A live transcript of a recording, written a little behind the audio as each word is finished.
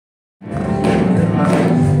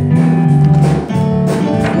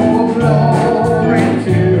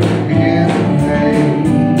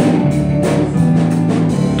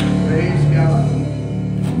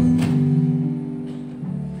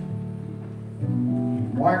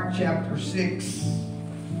Mark chapter 6.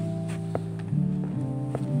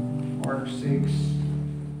 Mark 6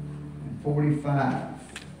 and 45.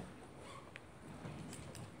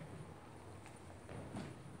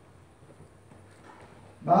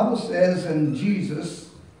 The Bible says, and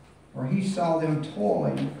Jesus, for he saw them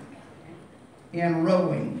toiling in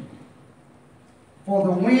rowing, for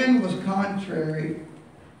the wind was contrary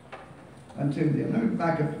unto them. Let me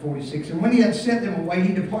back up to 46. And when he had sent them away,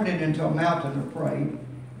 he departed into a mountain to pray.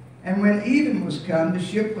 And when even was come, the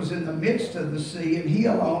ship was in the midst of the sea, and he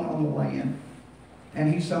alone on the land.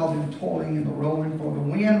 And he saw them toiling in the rowing, for the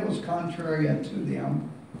wind was contrary unto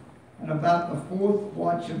them. And about the fourth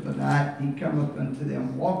watch of the night he cometh unto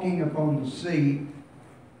them, walking upon the sea,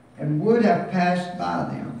 and would have passed by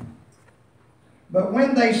them. But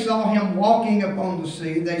when they saw him walking upon the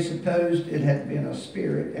sea, they supposed it had been a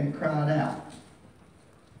spirit, and cried out.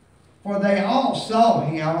 For they all saw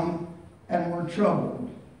him, and were troubled.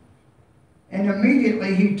 And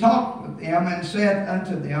immediately he talked with them, and said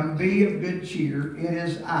unto them, Be of good cheer, it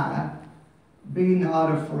is I, be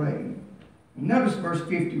not afraid. Notice verse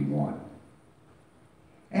 51.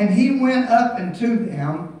 And he went up unto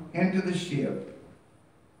them into the ship,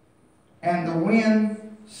 and the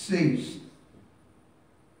wind ceased.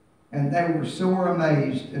 And they were sore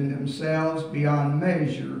amazed in themselves beyond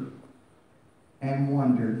measure, and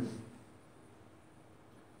wondered.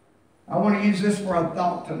 I want to use this for a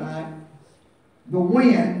thought tonight. The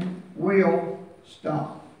wind will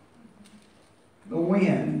stop. The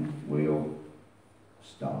wind will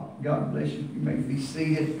stop. God bless you. You may be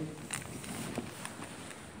seated.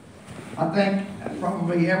 I think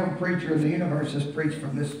probably every preacher in the universe has preached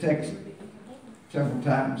from this text several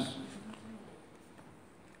times.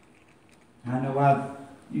 I know I've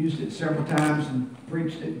used it several times and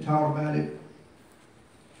preached it and taught about it.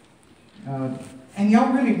 And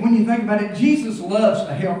y'all really, when you think about it, Jesus loves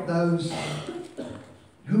to help those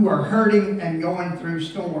who are hurting and going through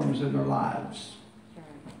storms in their lives.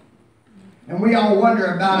 And we all wonder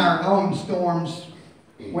about our own storms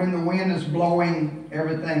when the wind is blowing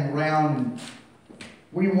everything around. And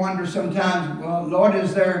we wonder sometimes, well, Lord,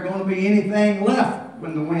 is there going to be anything left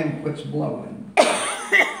when the wind quits blowing?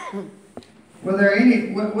 Will there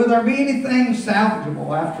be anything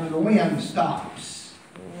salvageable after the wind stops?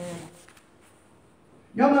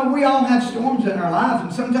 Y'all know we all have storms in our lives,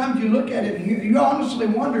 and sometimes you look at it and you honestly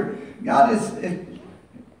wonder, God,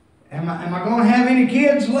 am I going to have any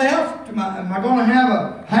kids left? Am I going to have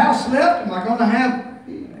a house left? Am I going to have,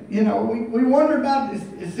 we wonder about,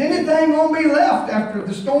 is anything going to be left after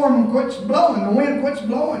the storm quits blowing, the wind quits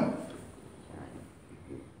blowing?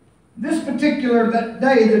 This particular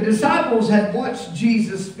day, the disciples had watched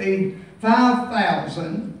Jesus feed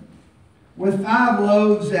 5,000 with 5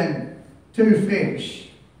 loaves and 2 fish.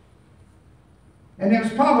 And it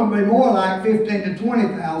was probably more like 15,000 to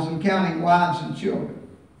 20,000, counting wives and children.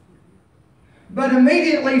 But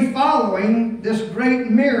immediately following this great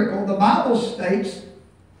miracle, the Bible states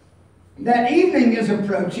that evening is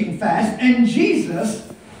approaching fast, and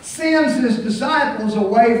Jesus sends his disciples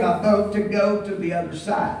away by boat to go to the other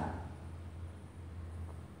side.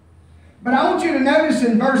 But I want you to notice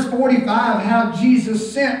in verse 45 how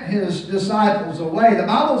Jesus sent his disciples away. The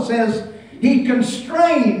Bible says he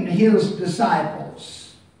constrained his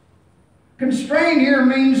disciples. Constrain here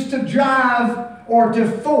means to drive or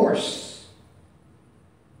to force.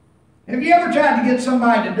 Have you ever tried to get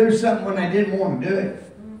somebody to do something when they didn't want to do it?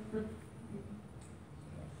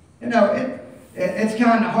 It's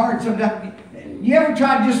kind of hard sometimes. You ever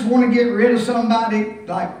try to just want to get rid of somebody,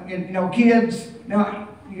 like, kids? Now,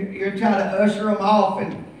 you're trying to usher them off,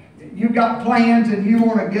 and you've got plans, and you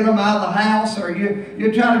want to get them out of the house, or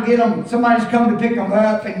you're trying to get them, somebody's come to pick them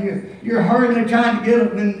up, and you're hurriedly trying to get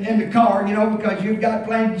them in the car, because you've got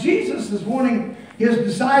plans. Jesus is wanting his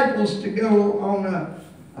disciples to go on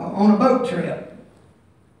a boat trip.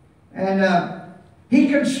 And he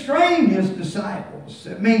constrained his disciples.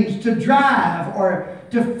 It means to drive or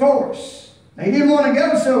to force. They didn't want to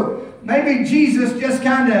go, so maybe Jesus just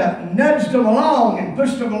kind of nudged them along and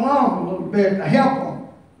pushed them along a little bit to help them.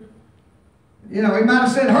 He might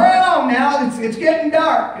have said, hurry along now, it's getting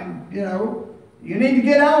dark, and, you need to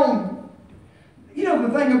get on. The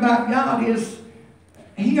thing about God is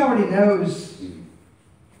he already knows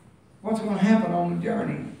what's going to happen on the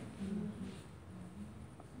journey.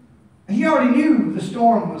 He already knew the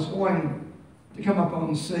storm was going to come up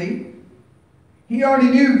on the sea. He already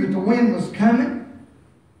knew that the wind was coming.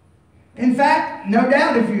 In fact, no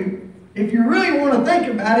doubt, if you really want to think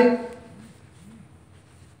about it,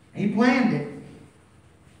 he planned it.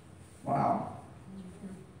 Wow.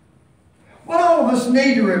 What all of us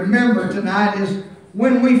need to remember tonight is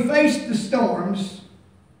when we face the storms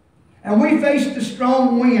and we face the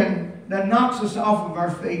strong wind that knocks us off of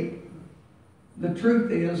our feet, the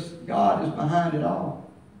truth is God is behind it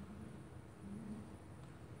all.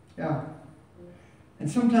 Yeah.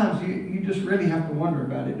 And sometimes you just really have to wonder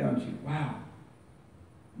about it, don't you? Wow.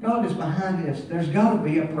 God is behind this. There's got to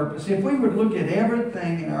be a purpose. If we would look at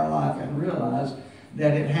everything in our life and realize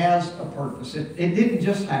that it has a purpose. It didn't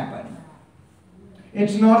just happen.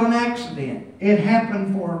 It's not an accident. It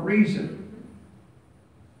happened for a reason.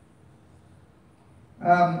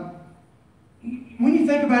 When you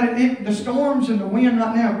think about it, the storms and the wind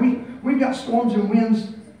right now, we've got storms and winds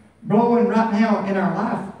blowing right now in our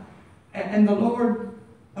life. And the Lord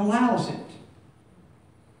allows it.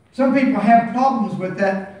 Some people have problems with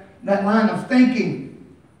that line of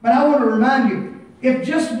thinking. But I want to remind you, if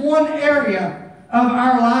just one area of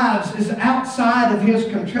our lives is outside of His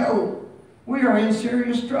control, we are in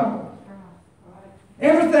serious trouble.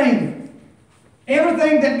 Everything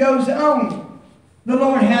that goes on, the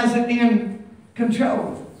Lord has it in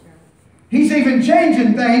control. He's even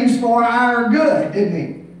changing things for our good, isn't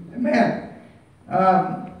He? Amen.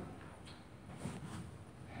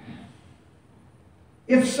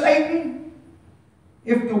 If Satan,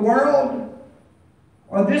 if the world,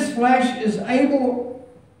 or this flesh is able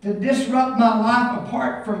to disrupt my life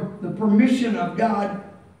apart from the permission of God,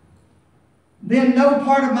 then no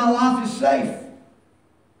part of my life is safe.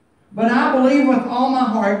 But I believe with all my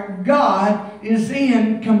heart, God is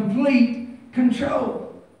in complete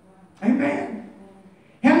control. Amen.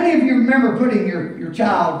 How many of you remember putting your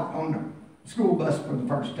child on the school bus for the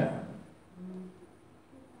first time?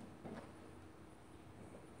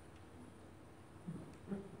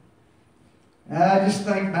 I just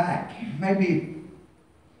think back, maybe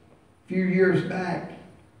a few years back.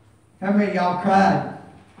 How many of y'all cried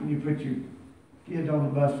when you put your kid on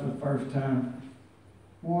the bus for the first time?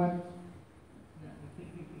 One?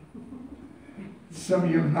 Some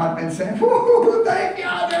of you might have been saying, "Whoo, thank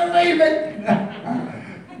God they're leaving."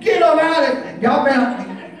 Get them out. Y'all been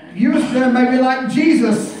used to them maybe like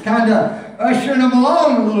Jesus, kind of ushering them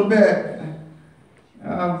along a little bit.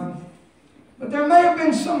 But there may have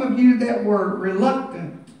been some of you that were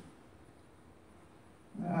reluctant.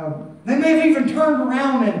 They may have even turned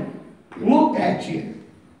around and looked at you.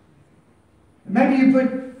 Maybe you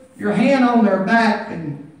put your hand on their back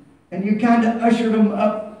and you kind of ushered them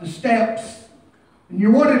up the steps. And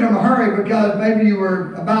you wanted them to hurry because maybe you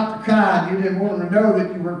were about to cry and you didn't want them to know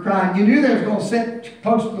that you were crying. You knew they was going to sit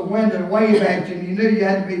close to the window and wave at you, and you knew you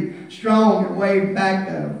had to be strong and wave back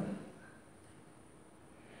at them.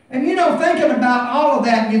 And you know, thinking about all of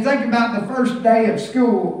that, you think about the first day of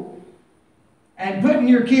school and putting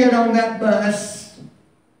your kid on that bus.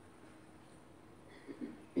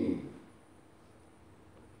 You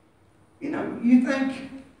know, you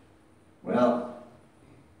think, well,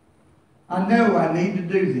 I know I need to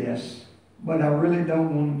do this, but I really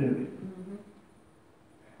don't want to do it.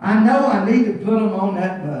 I know I need to put them on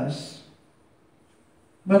that bus,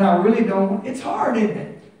 but I really don't. It's hard, isn't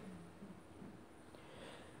it?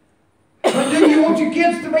 But do you want your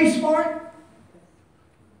kids to be smart?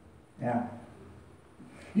 Yeah.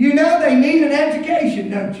 You know they need an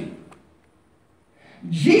education, don't you?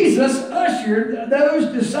 Jesus ushered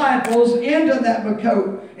those disciples into that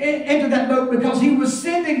boat because He was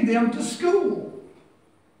sending them to school.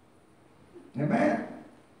 Amen.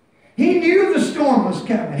 He knew the storm was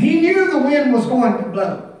coming. He knew the wind was going to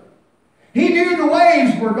blow. He knew the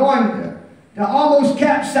waves were going to almost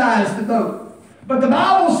capsize the boat. But the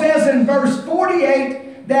Bible says in verse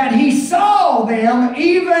 48 that He saw them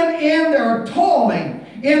even in their toiling,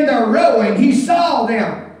 in their rowing. He saw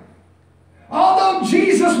them. Although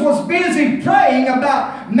Jesus was busy praying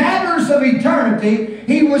about matters of eternity,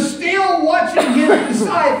 He was still watching His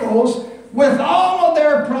disciples with all of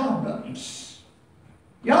their problems.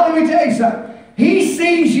 Y'all, let me tell you something. He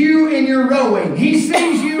sees you in your rowing. He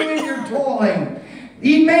sees you in your toiling.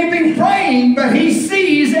 He may be praying, but He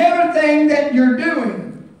sees everything that you're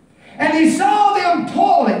doing. And He saw them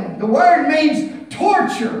toiling. The word means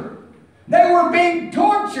torture. They were being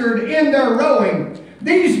tortured in their rowing.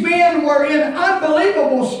 These men were in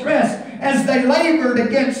unbelievable stress as they labored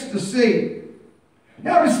against the sea.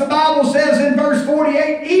 Notice the Bible says in verse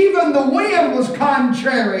 48, even the wind was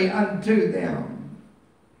contrary unto them.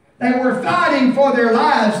 They were fighting for their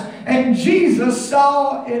lives, and Jesus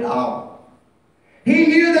saw it all. He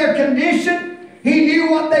knew their condition, He knew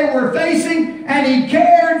what they were facing, and He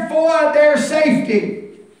cared for their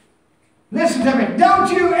safety. Listen to me.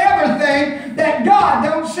 Don't you ever think that God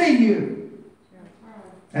don't see you.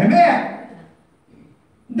 Amen.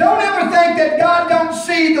 Don't ever think that God don't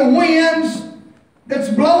see the winds that's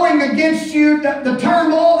blowing against you, the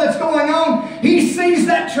turmoil that's going on. He sees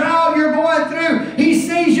that trial you're going through. He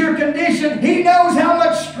sees your condition. He knows how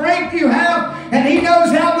much strength you have, and He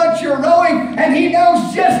knows how much you're rowing, and He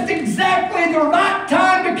knows just exactly the right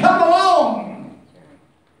time to come along.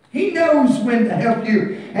 He knows when to help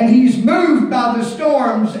you, and He's moved by the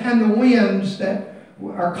storms and the winds that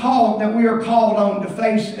we are called on to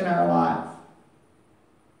face in our life.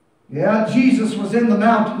 Yeah, Jesus was in the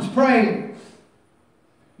mountains praying.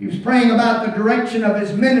 He was praying about the direction of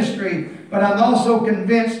His ministry, but I'm also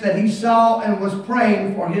convinced that He saw and was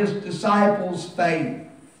praying for His disciples' faith.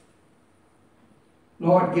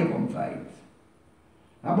 Lord, give them faith.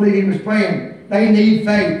 I believe He was praying. They need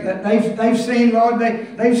faith. They've seen, Lord,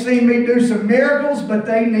 they've seen me do some miracles, but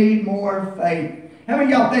they need more faith. How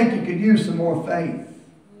many of y'all think you could use some more faith?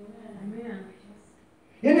 Amen.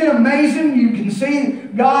 Isn't it amazing? You can see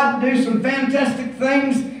God do some fantastic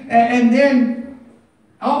things, and then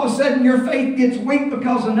all of a sudden your faith gets weak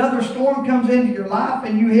because another storm comes into your life,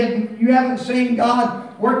 and you haven't seen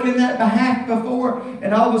God work in that behalf before,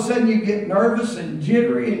 and all of a sudden you get nervous and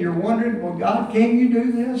jittery, and you're wondering, well, God, can you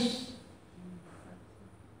do this?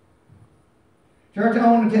 Church,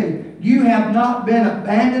 I want to tell you, you have not been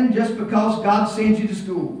abandoned just because God sends you to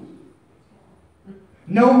school.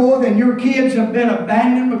 No more than your kids have been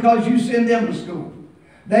abandoned because you send them to school.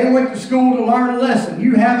 They went to school to learn a lesson.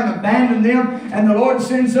 You haven't abandoned them, and the Lord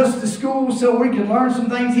sends us to school so we can learn some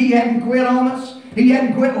things. He hadn't quit on us. He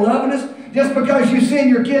hadn't quit loving us. Just because you send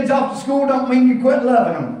your kids off to school don't mean you quit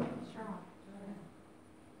loving them.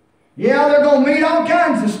 Yeah, they're going to meet all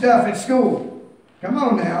kinds of stuff at school. Come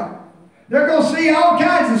on now. They're going to see all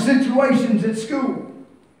kinds of situations at school.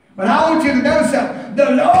 But I want you to know something.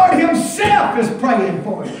 The Lord Himself is praying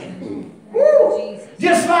for you. Woo!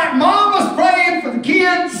 Just like Mom was praying for the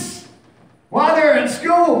kids while they're at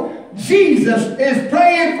school, Jesus is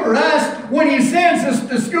praying for us when He sends us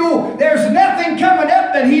to school. There's nothing coming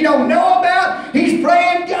up that He don't know about. He's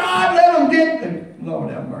praying, God, let them get them.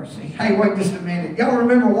 Lord have mercy. Hey, wait just a minute. Y'all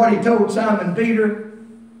remember what He told Simon Peter?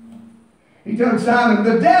 He told Simon,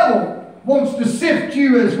 the devil wants to sift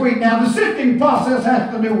you as wheat. Now, the sifting process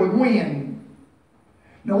has to do with wind.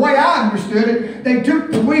 The way I understood it, they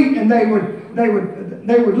took the wheat and they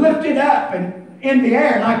would lift it up and in the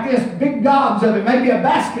air like this, big gobs of it, maybe a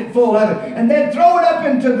basket full of it, and they'd throw it up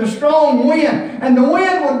into the strong wind, and the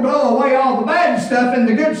wind would blow away all the bad stuff, and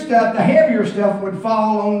the good stuff, the heavier stuff, would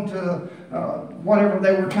fall onto whatever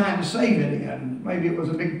they were trying to save it in. Maybe it was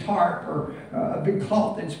a big tarp or a big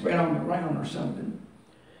cloth they'd spread on the ground or something.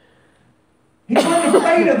 He wasn't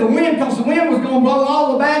afraid of the wind because the wind was going to blow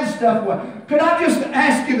all the bad stuff away. Could I just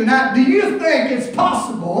ask you tonight, do you think it's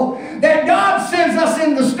possible that God sends us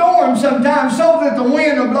in the storm sometimes so that the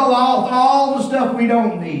wind will blow off all the stuff we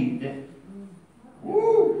don't need?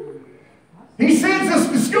 Woo. He sends us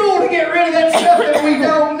to school to get rid of that stuff that we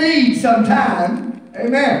don't need sometime.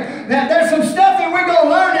 Amen. Now, there's some stuff that we're going to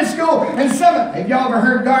learn in school. And have y'all ever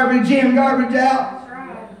heard garbage in, garbage out?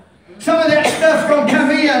 Some of that stuff's going to come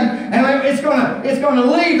in, and it's going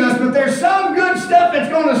to leave us, but there's some good stuff that's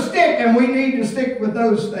going to stick, and we need to stick with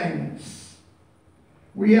those things.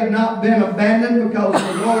 We have not been abandoned because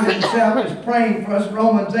the Lord Himself is praying for us.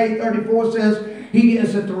 Romans 8:34 says, He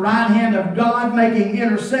is at the right hand of God making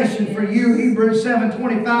intercession for you. Hebrews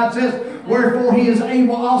 7:25 says, wherefore He is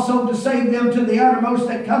able also to save them to the uttermost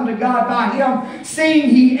that come to God by Him, seeing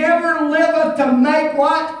He ever liveth to make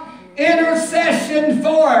what? Intercession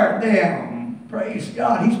for them. Praise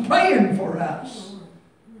God. He's praying for us.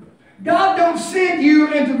 God don't send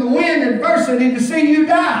you into the wind adversity to see you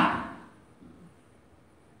die.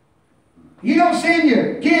 You don't send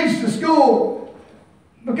your kids to school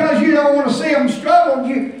because you don't want to see them struggle.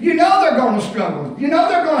 You know they're going to struggle. You know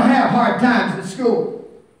they're going to have hard times at school.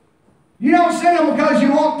 You don't send them because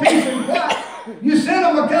you want peace and quiet. You send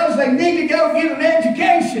them because they need to go get an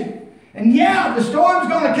education. And yeah, the storm's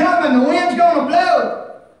going to come and the wind's going to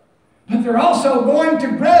blow. But they're also going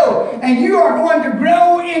to grow. And you are going to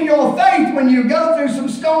grow in your faith when you go through some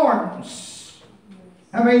storms.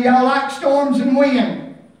 How many of y'all like storms and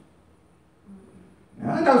wind?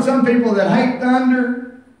 Now, I know some people that hate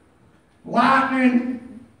thunder,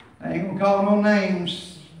 lightning. I ain't going to call no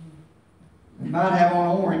names. They might have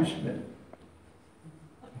on orange, but...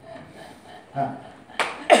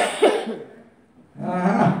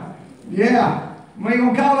 Yeah, we ain't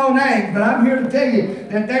going to call no names, but I'm here to tell you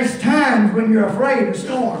that there's times when you're afraid of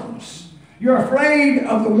storms. You're afraid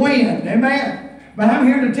of the wind, amen? But I'm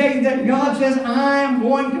here to tell you that God says, I'm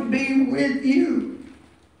going to be with you.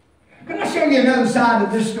 Can I show you another side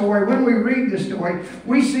of this story? When we read this story,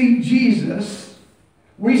 we see Jesus,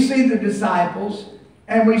 we see the disciples,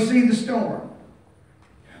 and we see the storm.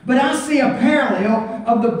 But I see a parallel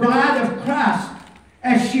of the bride of Christ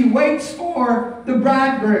as she waits for the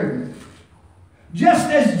bridegroom. Just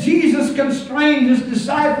as Jesus constrained his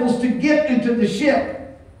disciples to get into the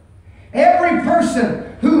ship, every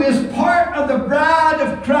person who is part of the bride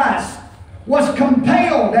of Christ was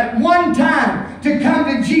compelled at one time to come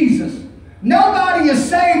to Jesus. Nobody is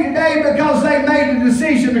saved today because they made a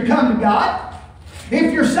decision to come to God.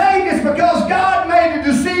 If you're saved, it's because God made a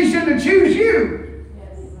decision to choose you.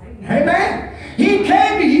 Amen. He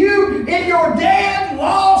came to you in your dead,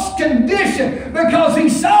 lost condition because He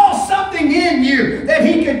saw something in you that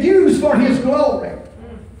He could use for His glory.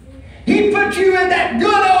 He put you in that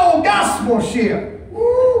good old gospel ship.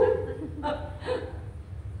 Woo.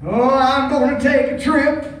 Oh, I'm going to take a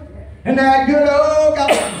trip in that good old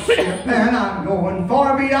gospel ship, and I'm going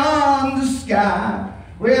far beyond the sky.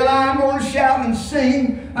 Well, I'm going to shout and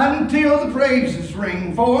sing until the praises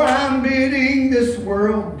ring, for I'm bidding this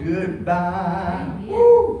world goodbye.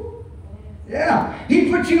 Woo. Yeah, He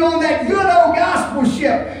put you on that good old gospel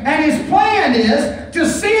ship, and His plan is to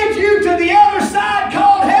send you to the other side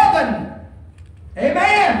called heaven.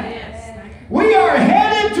 Amen. Yes. We are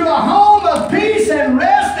headed to a home of peace and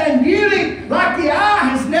rest and beauty like the eye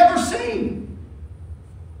has never seen.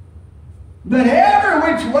 But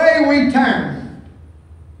every which way we turn,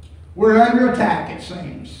 we're under attack, it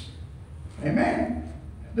seems. Amen.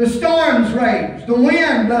 The storms rage. The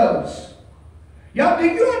wind blows. Y'all, do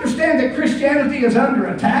you understand that Christianity is under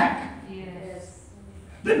attack? Yes.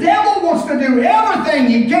 The devil wants to do everything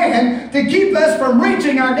he can to keep us from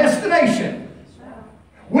reaching our destination.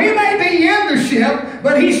 We may be in the ship,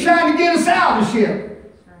 but he's trying to get us out of the ship.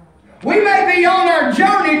 We may be on our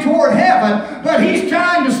journey toward heaven, but he's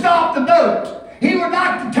trying to stop the boat. He would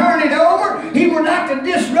like to turn it over. He would like to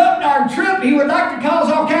disrupt our trip. He would like to cause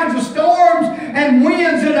all kinds of storms and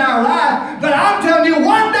winds in our life. But I'm telling you,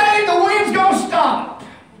 one day the wind's going to stop.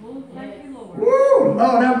 Thank you, Lord. Woo,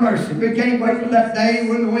 Lord have mercy. We can't wait for that day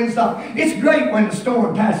when the wind stops. It's great when the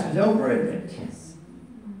storm passes over, isn't it? Yes.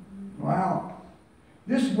 Wow.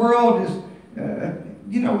 This world is,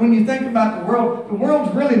 when you think about the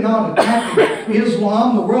world's really not attacking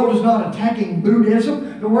Islam. The world is not attacking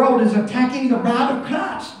Buddhism. The world is attacking the bride of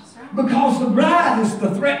Christ. Because the bride is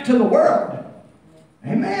the threat to the world.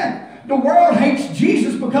 Amen. The world hates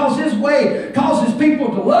Jesus because His way causes people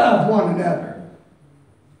to love one another.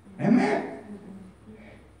 Amen.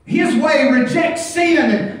 His way rejects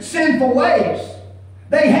sin and sinful ways.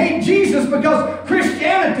 They hate Jesus because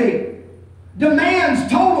Christianity demands a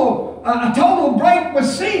total break with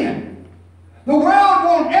sin. The world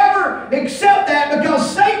won't ever accept that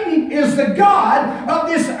because Satan is the God of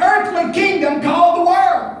this earthly kingdom called the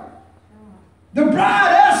world. The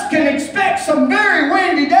bride, us, can expect some very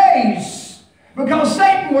windy days because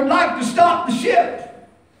Satan would like to stop the ship.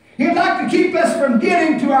 He'd like to keep us from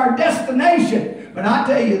getting to our destination. But I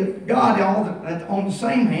tell you, God, on the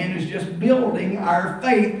same hand, is just building our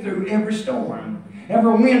faith through every storm.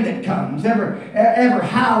 Every wind that comes, every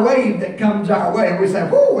high wave that comes our way, we say,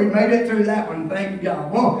 "Whoo, we made it through that one. Thank God."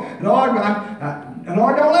 Well, Lord,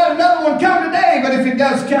 Lord, don't let another one come today. But if it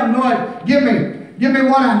does come, Lord, give me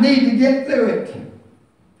what I need to get through it.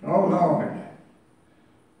 Oh Lord,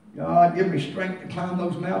 God, give me strength to climb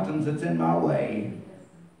those mountains that's in my way.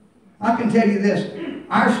 I can tell you this: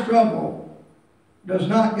 our struggle does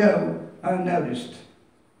not go unnoticed.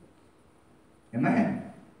 Amen.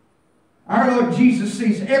 Our Lord Jesus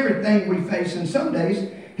sees everything we face, and some days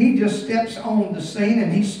He just steps on the scene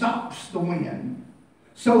and He stops the wind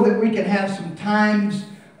so that we can have some times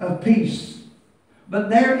of peace. But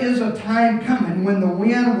there is a time coming when the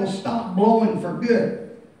wind will stop blowing for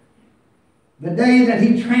good. The day that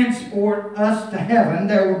He transports us to heaven,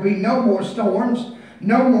 there will be no more storms,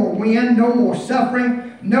 no more wind, no more suffering,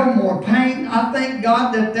 no more pain. I thank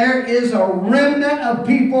God that there is a remnant of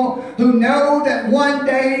people who know that one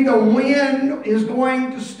day the wind is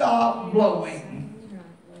going to stop blowing.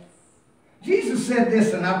 Jesus said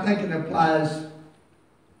this, and I think it applies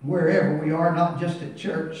wherever we are, not just at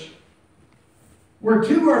church. Where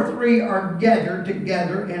 2 or 3 are gathered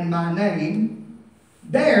together in my name,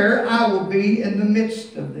 there I will be in the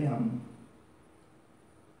midst of them.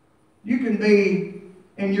 You can be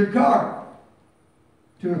in your car,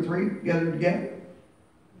 2 or 3 gathered together.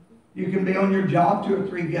 You can be on your job, 2 or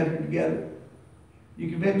 3 gathered together. You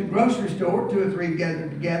can be at the grocery store, 2 or 3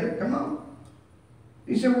 gathered together. Come on.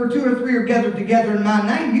 He said, where 2 or 3 are gathered together in my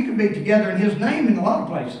name, you can be together in His name in a lot of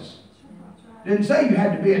places. Didn't say you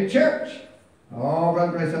had to be at church. Oh,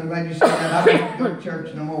 Brother Grace, I'm glad you said that. I don't go to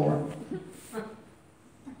church no more.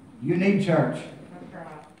 You need church.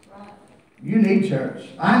 You need church.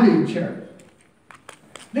 I need church.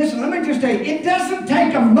 Listen, let me just tell you, it doesn't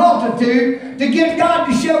take a multitude to get God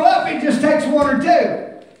to show up. It just takes one or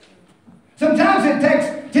two. Sometimes it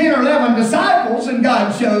takes 10 or 11 disciples and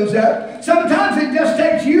God shows up. Sometimes it just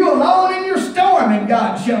takes you alone in your storm and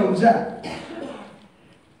God shows up.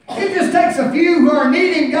 It just takes a few who are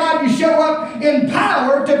needing God to show up in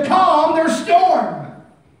power to calm their storm.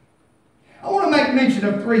 I want to make mention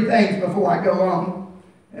of 3 things before I go on,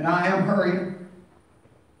 and I am hurrying.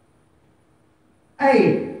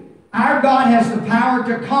 A, our God has the power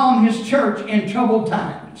to calm His church in troubled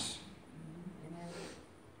times.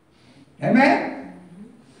 Amen?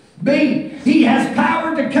 B, He has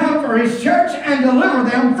power to comfort His church and deliver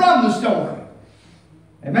them from the storm.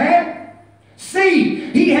 Amen?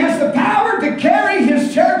 C, He has the power to carry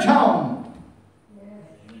His church home.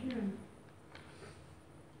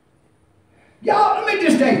 Y'all, let me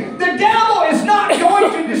just tell you, the devil is not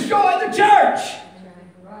going to destroy the church.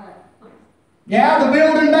 Yeah, the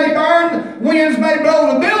building may burn, winds may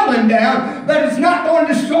blow the building down, but it's not going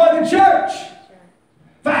to destroy the church.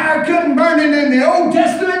 Fire couldn't burn it in the Old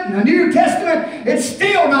Testament and the New Testament. It's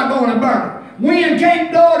still not going to burn it. Wind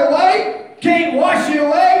can't blow it away, can't wash it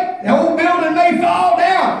away. The whole building may fall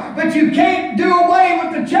down, but you can't do away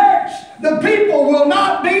with the church. The people will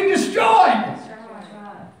not be destroyed.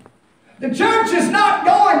 The church is not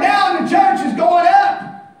going down, the church is going up.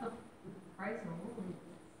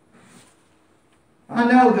 I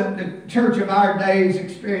know that the church of our day is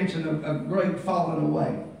experiencing a great falling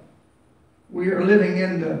away. We are living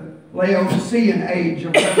in the Laodicean age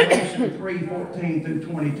of Revelation 3:14 through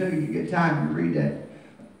 22. You get time to read that.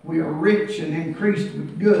 We are rich and increased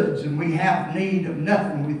with goods, and we have need of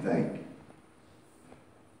nothing, we think.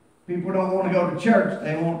 People don't want to go to church.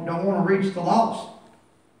 They don't want to reach the lost.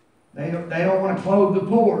 They don't want to clothe the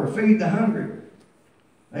poor or feed the hungry.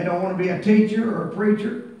 They don't want to be a teacher or a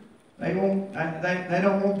preacher. They don't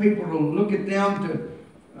want people to look at them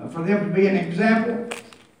for them to be an example.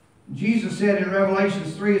 Jesus said in Revelation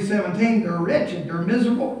 3:17, they're wretched, they're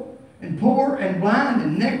miserable, and poor, and blind,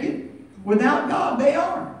 and naked. Without God, they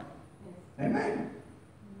are. Amen.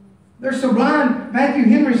 They're so blind, Matthew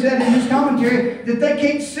Henry said in his commentary, that they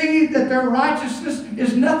can't see that their righteousness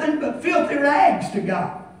is nothing but filthy rags to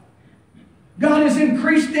God. God has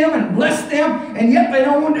increased them and blessed them, and yet they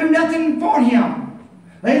don't want to do nothing for Him.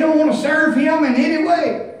 They don't want to serve Him in any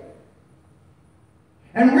way.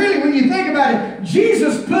 And really, when you think about it,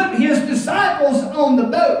 Jesus put His disciples on the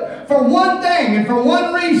boat for one thing and for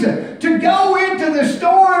one reason: to go into the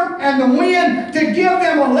storm and the wind, to give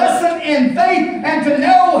them a lesson in faith and to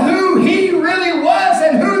know who He really was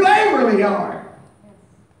and who they really are.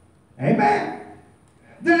 Amen.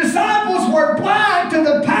 The disciples were blind to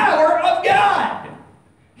the power of God.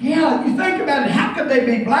 Yeah, you think about it. How could they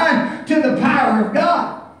be blind to the power of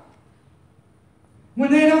God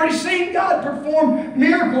when they had already seen God perform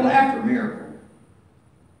miracle after miracle?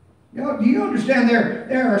 You know, do you understand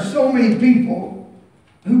there are so many people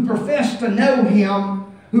who profess to know Him,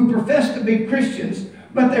 who profess to be Christians,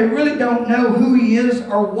 but they really don't know who He is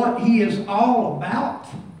or what He is all about?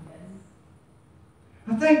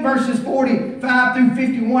 I think verses 45 through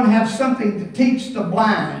 51 have something to teach the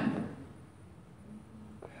blind.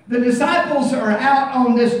 The disciples are out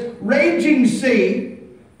on this raging sea,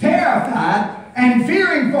 terrified and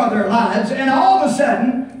fearing for their lives, and all of a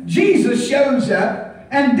sudden, Jesus shows up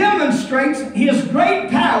and demonstrates His great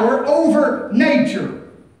power over nature.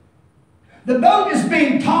 The boat is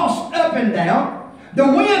being tossed up and down.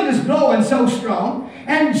 The wind is blowing so strong,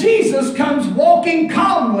 and Jesus comes walking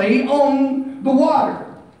calmly on the water.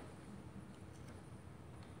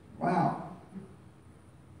 Wow.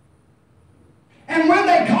 And when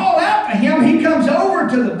they call out to Him, He comes over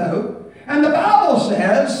to the boat, and the Bible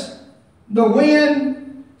says the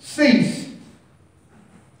wind ceased,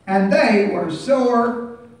 and they were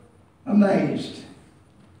sore amazed.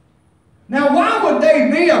 Now, why would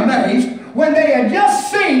they be amazed when they had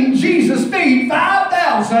just seen Jesus feed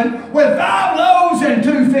 5,000 with 5 loaves and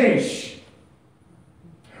 2 fish?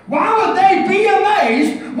 Why would they be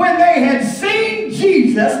amazed when they had seen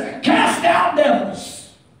Jesus cast out devils?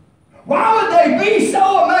 Why would they be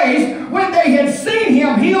so amazed when they had seen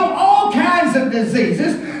Him heal all kinds of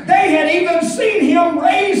diseases? They had even seen Him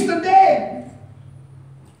raise the dead.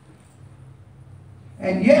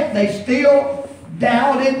 And yet they still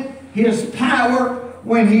doubted His power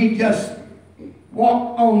when He just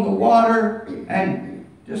walked on the water and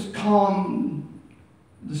just calmed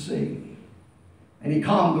the sea. And He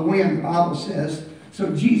calmed the wind, the Bible says.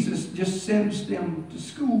 So Jesus just sends them to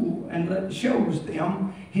school and shows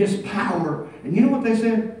them his power. And you know what they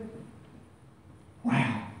said?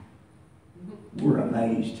 Wow, we're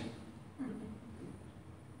amazed.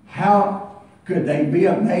 How could they be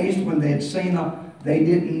amazed when they had seen him? They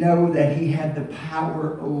didn't know that he had the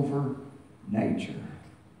power over nature.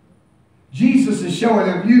 Jesus is showing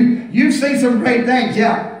them, you've seen some great things,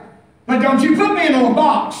 yeah. But don't you put me in a little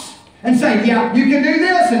box and say, yeah, you can do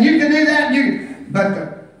this and you can do that. But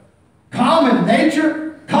the common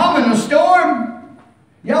nature, common a storm.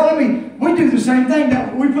 Y'all, we do the same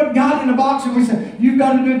thing. We put God in a box and we say, you've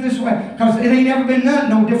got to do it this way. Because it ain't ever been done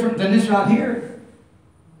no different than this right here.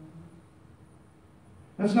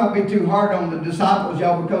 Let's not be too hard on the disciples,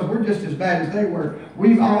 y'all, because we're just as bad as they were.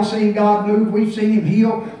 We've all seen God move. We've seen him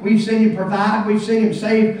heal. We've seen him provide. We've seen him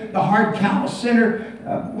save the hard callous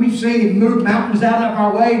sinner. We've seen him move mountains out of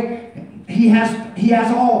our way. He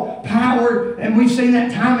has all power, and we've seen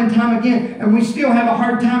that time and time again. And we still have a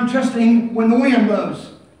hard time trusting him when the wind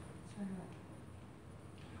blows.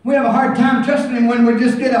 We have a hard time trusting him when we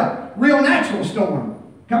just get a real natural storm.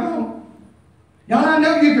 Come on. Y'all, I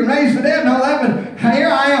know you can raise the dead and all that, but here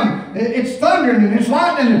I am. It's thundering and it's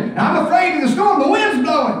lightning, and I'm afraid of the storm. The wind's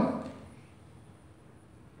blowing.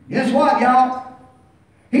 Guess what, y'all?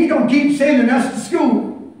 He's going to keep sending us to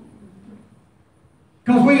school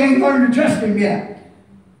because we ain't learned to trust him yet.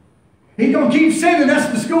 He's going to keep sending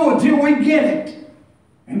us to school until we get it.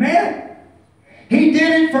 Amen? He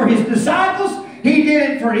did it for his disciples. He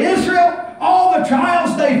did it for Israel. All the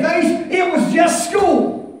trials they faced, it was just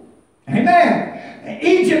school. Amen.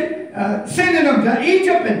 Egypt, sending them to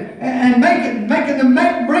Egypt and making them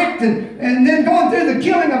make brick and then going through the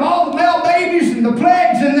killing of all the male babies and the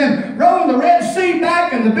plagues and then rolling the Red Sea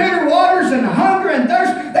back and the bitter waters and the hunger and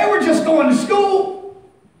thirst. They were just going to school.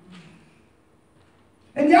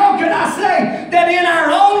 And y'all, can I say that in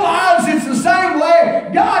our own lives it's the same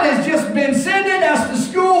way? God has just been sending us to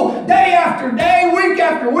school day after day, week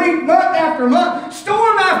after week, month after month,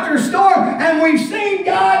 storm after storm, and we've seen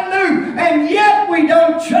God move, and yet we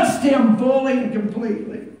don't trust him fully and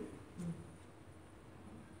completely.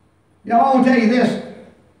 Y'all, I want to tell you this.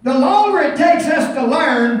 The longer it takes us to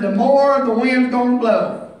learn, the more the wind's going to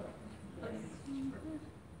blow.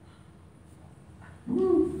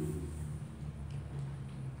 Woo.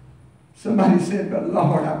 Somebody said, but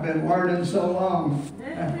Lord, I've been learning so long.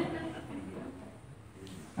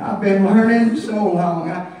 I've been learning so long.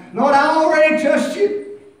 Lord, I already trust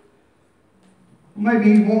you.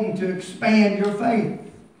 Maybe you want to expand your faith.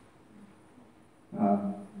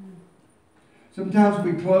 Sometimes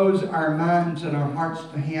we close our minds and our hearts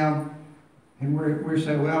to him, and we're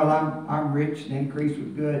saying, well, I'm rich and increased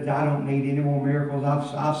with goods. I don't need any more miracles.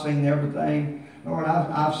 I've seen everything. Lord,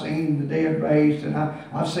 I've seen the dead raised, and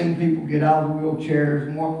I've seen people get out of the wheelchairs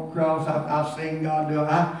and walk across. I've seen God do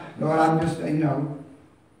it. Lord, I'm just,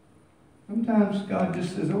 sometimes God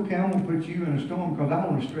just says, okay, I'm going to put you in a storm because I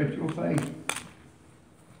want to stretch your faith.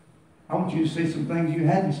 I want you to see some things you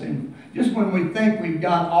hadn't seen. Just when we think we've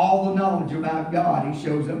got all the knowledge about God, he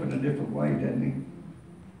shows up in a different way, doesn't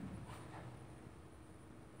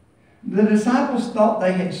he? The disciples thought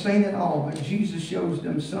they had seen it all, but Jesus shows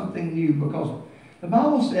them something new, because the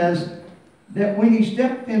Bible says that when he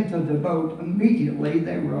stepped into the boat, immediately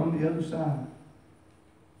they were on the other side.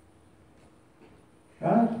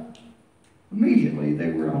 Right? Immediately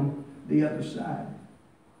they were on the other side.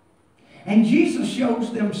 And Jesus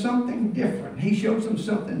shows them something different. He shows them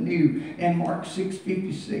something new in Mark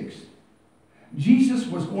 6:56. Jesus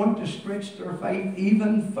was going to stretch their faith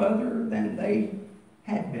even further than they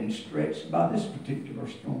had been stretched by this particular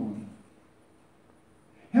storm.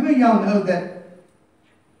 How many of y'all know that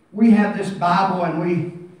we have this Bible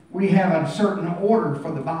and we have a certain order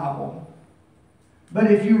for the Bible?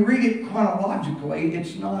 But if you read it chronologically,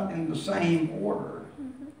 it's not in the same order.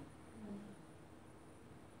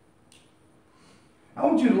 I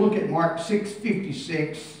want you to look at Mark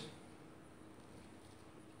 6:56.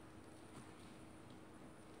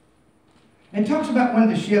 And it talks about when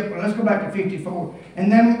the ship, let's go back to 54.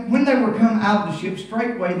 And then when they were come out of the ship,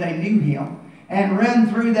 straightway they knew him, and ran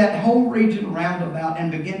through that whole region round about, and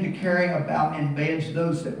began to carry about in beds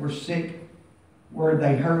those that were sick, where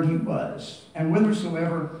they heard he was. And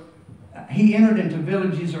whithersoever he entered into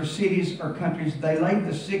villages or cities or countries, they laid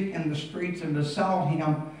the sick in the streets and besought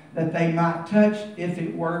him that they might touch, if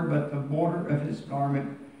it were but the border of his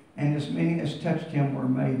garment. And as many as touched him were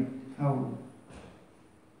made whole.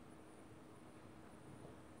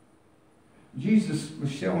 Jesus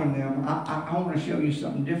was showing them, I want to show you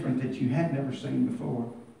something different that you had never seen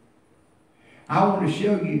before. I want to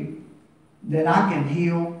show you that I can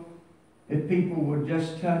heal if people would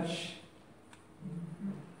just touch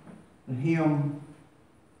the hem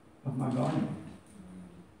of my garment.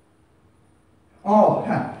 Oh,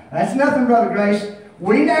 that's nothing, Brother Grace.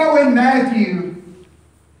 We know in Matthew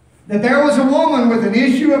that there was a woman with an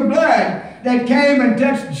issue of blood that came and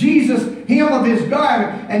touched Jesus' hem of his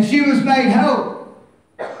garment, and she was made whole.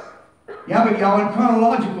 Yeah, but y'all, in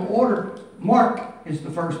chronological order, Mark is the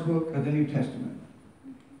first book of the New Testament.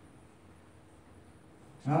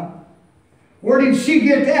 Huh? Where did she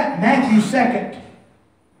get that? Matthew 2nd.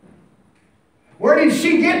 Where did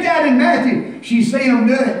she get that in Matthew? She's seen them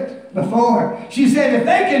do it before. She said, if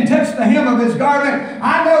they can touch the hem of his garment,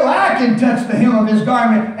 I know I can touch the hem of his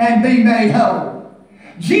garment and be made whole.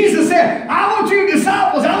 Jesus said, I want you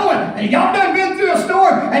disciples, and y'all done been through a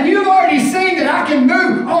storm, and you've already seen that I can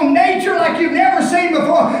move on nature like you've never seen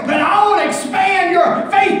before. But I want to expand your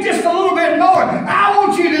faith just a little bit more. I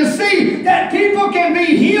want you to see that people can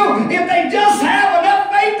be healed if they just have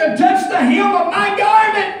enough faith to touch the hem of my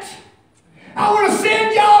garment. I want to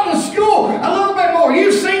send y'all to school a little bit more.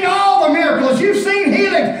 You've seen all the miracles. You've seen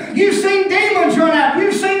healings. You've seen demons run out.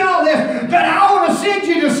 You've seen all this. But I want to send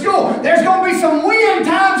you to school. There's going to be some wind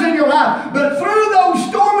times in your life. But through those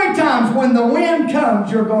stormy times, when the wind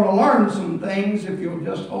comes, you're going to learn some things if you'll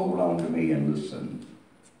just hold on to me and listen.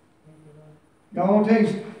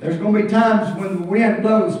 There's going to be times when the wind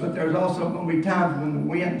blows, but there's also going to be times when the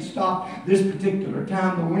wind stops. This particular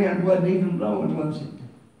time, the wind wasn't even blowing, was it?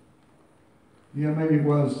 Yeah, maybe it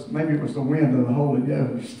was the wind of the Holy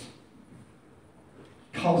Ghost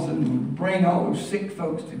causing them to bring all those sick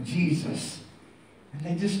folks to Jesus. And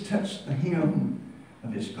they just touched the hem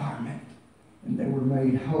of his garment, and they were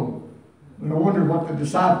made whole. But I wonder what the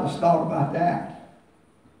disciples thought about that.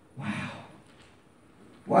 Wow.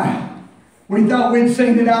 Wow. We thought we'd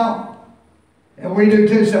seen it all. And we do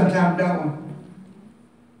too sometimes, don't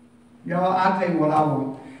we? Y'all, I tell you what I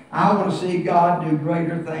want. I want to see God do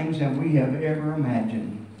greater things than we have ever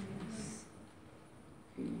imagined.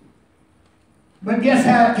 But guess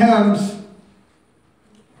how it comes?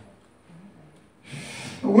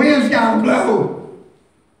 The wind's got to blow.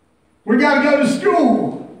 We got to go to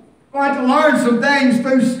school. We have to learn some things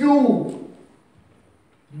through school.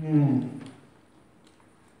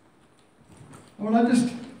 Well, I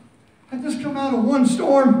just come out of one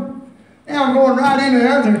storm. Now I'm going right into the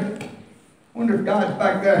other. Wonder if God's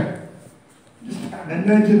back there just kind of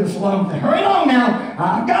nudging us along. Hurry along now.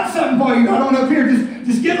 I've got something for you. Got on up here.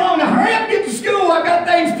 Just get along now. Hurry up, get to school. I've got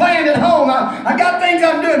things planned at home. I got things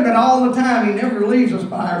I'm doing. But all the time, he never leaves us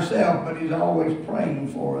by ourselves. But he's always praying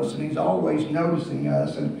for us. And he's always noticing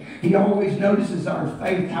us. And he always notices our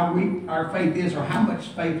faith, how weak our faith is or how much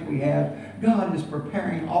faith we have. God is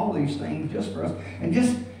preparing all these things just for us. And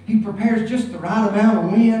he prepares just the right amount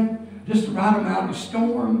of wind, just the right amount of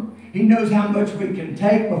storm. He knows how much we can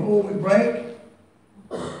take before we break.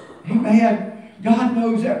 Amen. God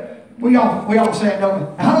knows that. We all say it, don't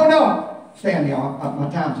we? I don't know. Stand, y'all. My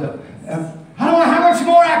time's up. I don't know how much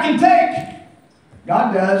more I can take.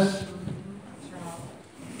 God does.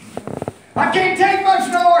 I can't take much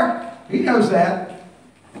more. He knows that.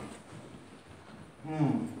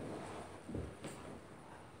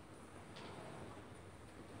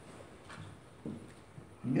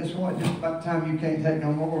 And guess what? Just about the time you can't take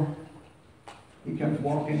no more, he comes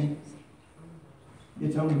walking,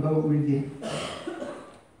 gets on the boat with you,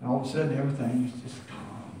 and all of a sudden everything is just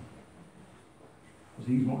calm.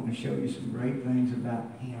 Because he's wanting to show you some great things about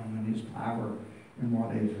him and his power and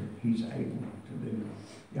whatever he's able to do.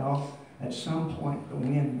 Y'all, at some point the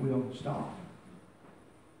wind will stop.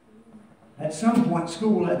 At some point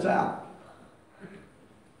school lets out.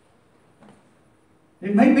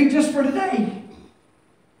 It may be just for today.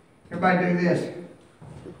 Everybody do this.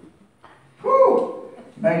 Whew!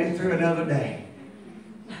 Made it through another day.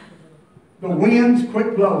 The wind's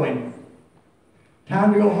quit blowing.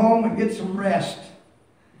 Time to go home and get some rest.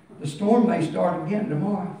 The storm may start again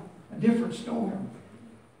tomorrow. A different storm.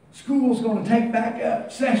 School's going to take back up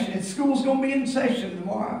session. School's going to be in session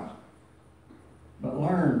tomorrow. But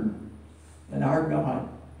learn that our God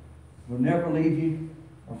will never leave you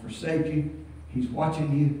or forsake you. He's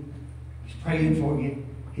watching you. He's praying for you.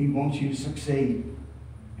 He wants you to succeed.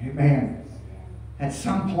 Amen. At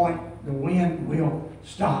some point, the wind will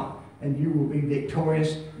stop and you will be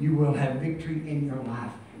victorious. You will have victory in your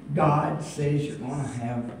life. God says you're going to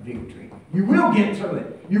have victory. You will get through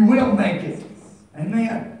it. You will make it.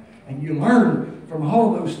 Amen. And you learn from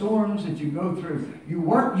all those storms that you go through. You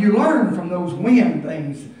learn from those wind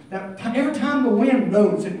things. That every time the wind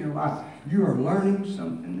blows in your life, you are learning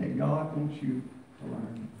something that God wants you to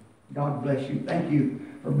learn. God bless you. Thank you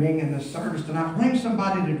for being in the service tonight. Bring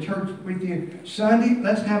somebody to church with you Sunday.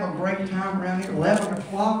 Let's have a great time around here. 11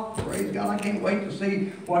 o'clock. Praise God. I can't wait to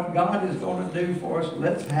see what God is going to do for us.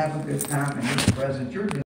 Let's have a good time in His presence. You're